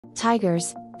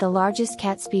Tigers, the largest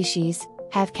cat species,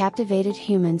 have captivated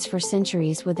humans for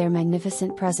centuries with their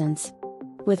magnificent presence.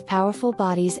 With powerful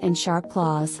bodies and sharp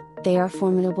claws, they are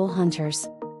formidable hunters.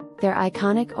 Their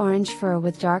iconic orange fur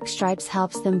with dark stripes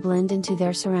helps them blend into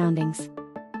their surroundings.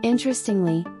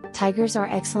 Interestingly, tigers are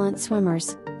excellent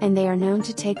swimmers, and they are known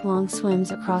to take long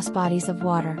swims across bodies of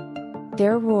water.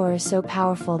 Their roar is so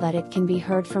powerful that it can be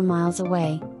heard from miles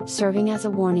away, serving as a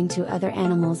warning to other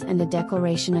animals and a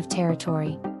declaration of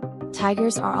territory.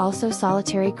 Tigers are also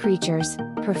solitary creatures,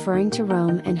 preferring to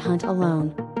roam and hunt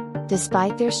alone.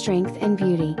 Despite their strength and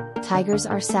beauty, tigers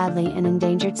are sadly an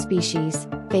endangered species,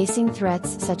 facing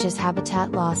threats such as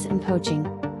habitat loss and poaching.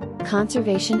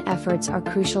 Conservation efforts are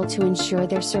crucial to ensure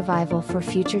their survival for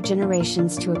future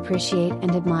generations to appreciate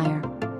and admire.